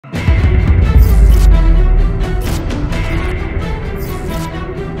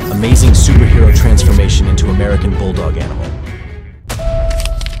Amazing superhero transformation into American bulldog animal.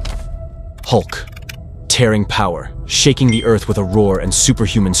 Hulk. Tearing power, shaking the earth with a roar and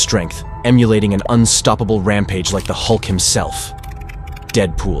superhuman strength, emulating an unstoppable rampage like the Hulk himself.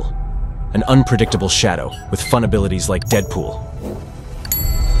 Deadpool. An unpredictable shadow, with fun abilities like Deadpool.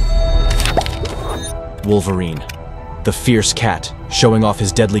 Wolverine. The fierce cat, showing off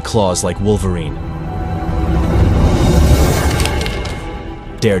his deadly claws like Wolverine.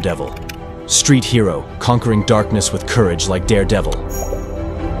 Daredevil. Street hero, conquering darkness with courage like Daredevil.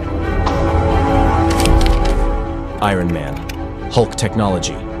 Iron Man. Hulk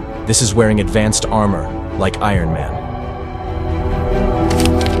technology. This is wearing advanced armor like Iron Man.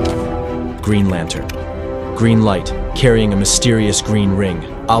 Green Lantern. Green light, carrying a mysterious green ring,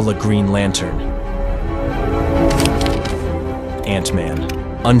 a la Green Lantern. Ant-Man.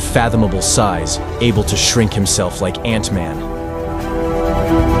 Unfathomable size, able to shrink himself like Ant-Man.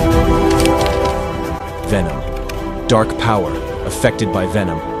 Venom. Dark power, affected by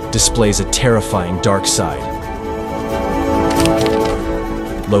venom, displays a terrifying dark side.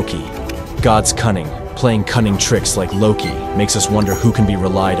 Loki. God's cunning, playing cunning tricks like Loki, makes us wonder who can be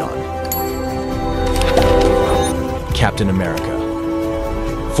relied on. Captain America.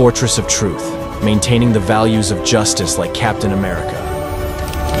 Fortress of truth, maintaining the values of justice like Captain America.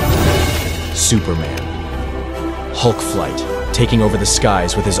 Superman. Hulk flight, taking over the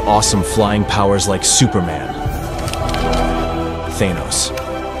skies with his awesome flying powers like Superman. Thanos.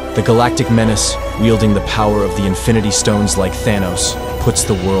 The galactic menace, wielding the power of the Infinity Stones like Thanos, puts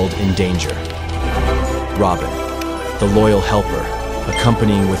the world in danger. Robin. The loyal helper,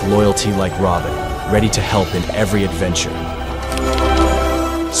 accompanying with loyalty like Robin, ready to help in every adventure.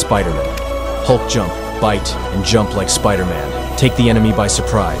 Spider-Man. Hulk jump, bite, and jump like Spider-Man. Take the enemy by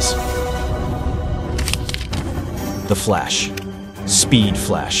surprise. The Flash. Speed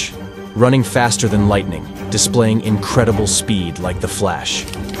Flash. Running faster than lightning, displaying incredible speed like the Flash.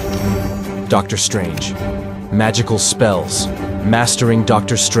 Doctor Strange. Magical spells. Mastering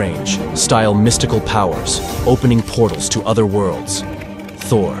Doctor Strange, style mystical powers, opening portals to other worlds.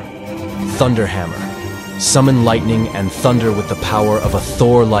 Thor. Thunder hammer. Summon lightning and thunder with the power of a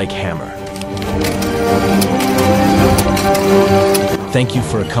Thor-like hammer. Thank you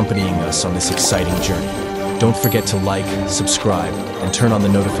for accompanying us on this exciting journey. Don't forget to like, subscribe, and turn on the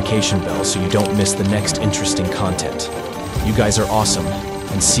notification bell so you don't miss the next interesting content. You guys are awesome,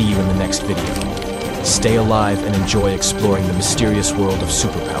 and see you in the next video. Stay alive and enjoy exploring the mysterious world of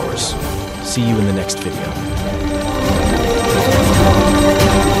superpowers. See you in the next video.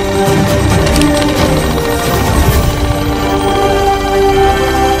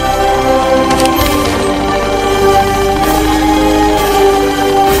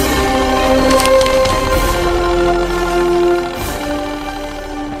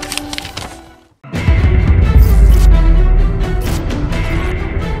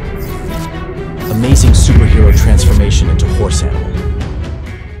 Amazing superhero transformation into horse animal.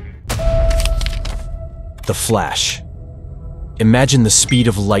 The Flash. Imagine the speed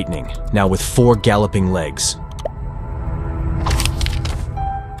of lightning, now with 4 galloping legs.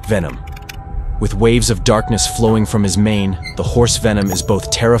 Venom. With waves of darkness flowing from his mane, the horse Venom is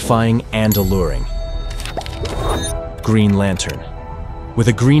both terrifying and alluring. Green Lantern. With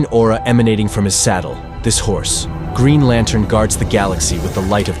a green aura emanating from his saddle, this horse, Green Lantern, guards the galaxy with the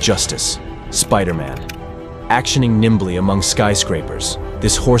light of justice. Spider-Man. Actioning nimbly among skyscrapers,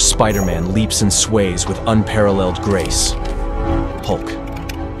 this horse Spider-Man leaps and sways with unparalleled grace. Hulk.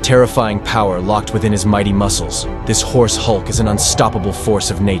 Terrifying power locked within his mighty muscles, this horse Hulk is an unstoppable force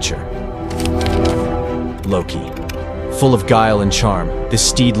of nature. Loki. Full of guile and charm, this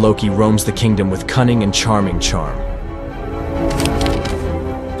steed Loki roams the kingdom with cunning and charming charm.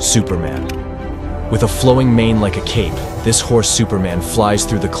 Superman. With a flowing mane like a cape, this horse Superman flies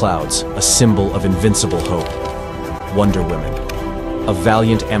through the clouds, a symbol of invincible hope. Wonder Woman. A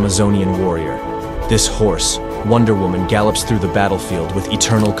valiant Amazonian warrior, this horse, Wonder Woman, gallops through the battlefield with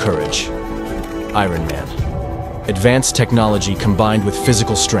eternal courage. Iron Man. Advanced technology combined with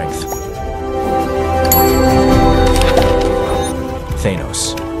physical strength.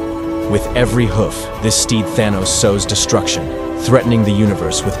 Thanos. With every hoof, this steed Thanos sows destruction, threatening the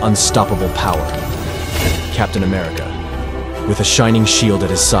universe with unstoppable power. Captain America. With a shining shield at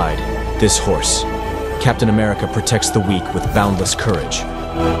his side, this horse, Captain America, protects the weak with boundless courage.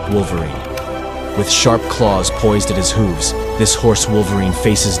 Wolverine. With sharp claws poised at his hooves, this horse Wolverine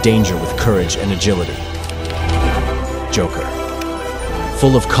faces danger with courage and agility. Joker.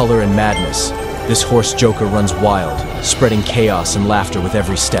 Full of color and madness, this horse Joker runs wild, spreading chaos and laughter with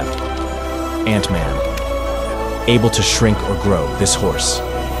every step. Ant-Man. Able to shrink or grow, this horse.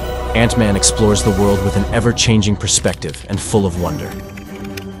 Ant-Man explores the world with an ever-changing perspective and full of wonder.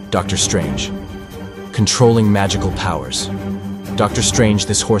 Doctor Strange. Controlling magical powers. Doctor Strange,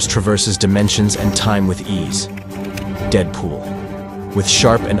 this horse traverses dimensions and time with ease. Deadpool. With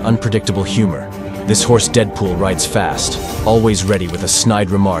sharp and unpredictable humor, this horse Deadpool rides fast, always ready with a snide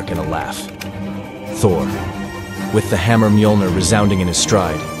remark and a laugh. Thor. With the hammer Mjolnir resounding in his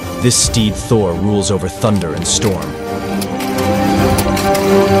stride, this steed Thor rules over thunder and storm.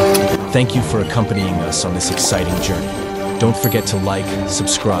 Thank you for accompanying us on this exciting journey. Don't forget to like,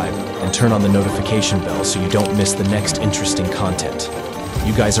 subscribe, and turn on the notification bell so you don't miss the next interesting content.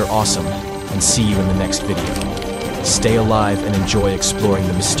 You guys are awesome, and see you in the next video. Stay alive and enjoy exploring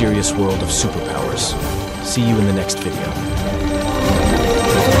the mysterious world of superpowers. See you in the next video.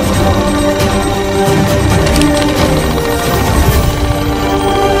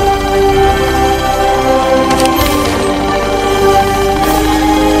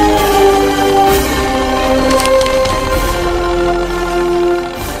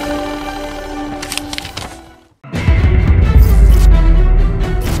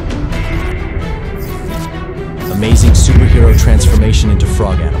 Amazing superhero transformation into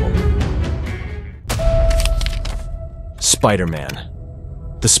frog animal. Spider-Man.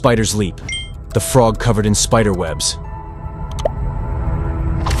 The spider's leap. The frog covered in spider webs.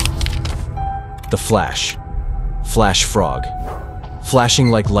 The Flash. Flash frog.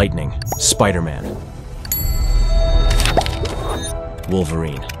 Flashing like lightning. Spider-Man.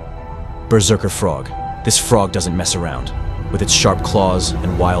 Wolverine. Berserker frog. This frog doesn't mess around, with its sharp claws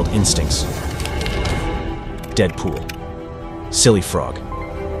and wild instincts. Deadpool. Silly frog.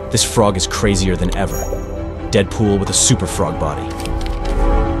 This frog is crazier than ever. Deadpool with a super frog body.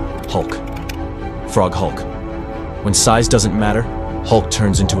 Hulk. Frog Hulk. When size doesn't matter, Hulk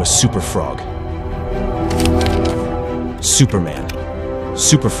turns into a super frog. Superman.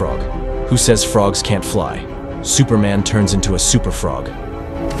 Super frog. Who says frogs can't fly? Superman turns into a super frog.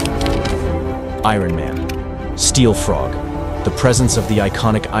 Iron Man. Steel frog. The presence of the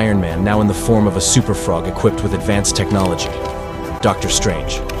iconic Iron Man now in the form of a super frog equipped with advanced technology. Doctor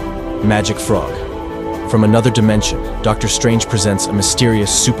Strange. Magic frog. From another dimension, Doctor Strange presents a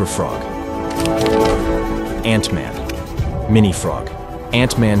mysterious super frog. Ant-Man. Mini frog.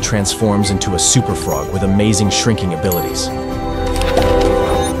 Ant-Man transforms into a super frog with amazing shrinking abilities.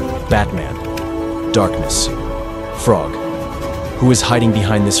 Batman. Darkness. Frog. Who is hiding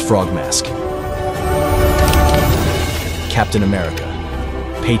behind this frog mask? Captain America.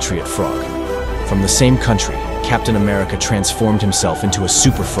 Patriot frog. From the same country, Captain America transformed himself into a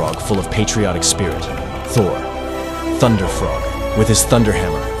super frog full of patriotic spirit. Thor. Thunder frog. With his thunder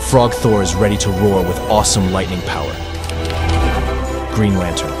hammer, Frog Thor is ready to roar with awesome lightning power. Green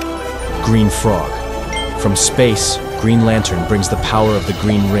Lantern. Green frog. From space, Green Lantern brings the power of the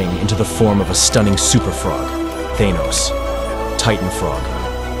Green Ring into the form of a stunning super frog. Thanos. Titan frog.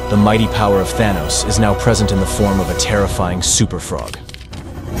 The mighty power of Thanos is now present in the form of a terrifying super frog.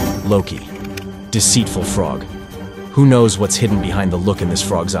 Loki. Deceitful frog. Who knows what's hidden behind the look in this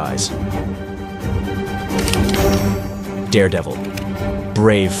frog's eyes? Daredevil.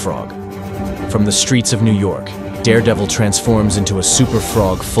 Brave frog. From the streets of New York, Daredevil transforms into a super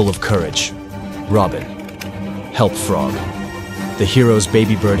frog full of courage. Robin. Help frog. The hero's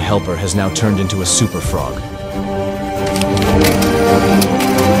baby bird Helper has now turned into a super frog.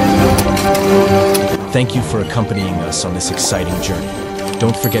 Thank you for accompanying us on this exciting journey.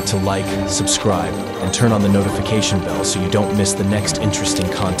 Don't forget to like, subscribe, and turn on the notification bell so you don't miss the next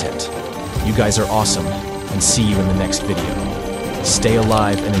interesting content. You guys are awesome, and see you in the next video. Stay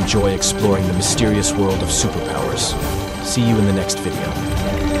alive and enjoy exploring the mysterious world of superpowers. See you in the next video.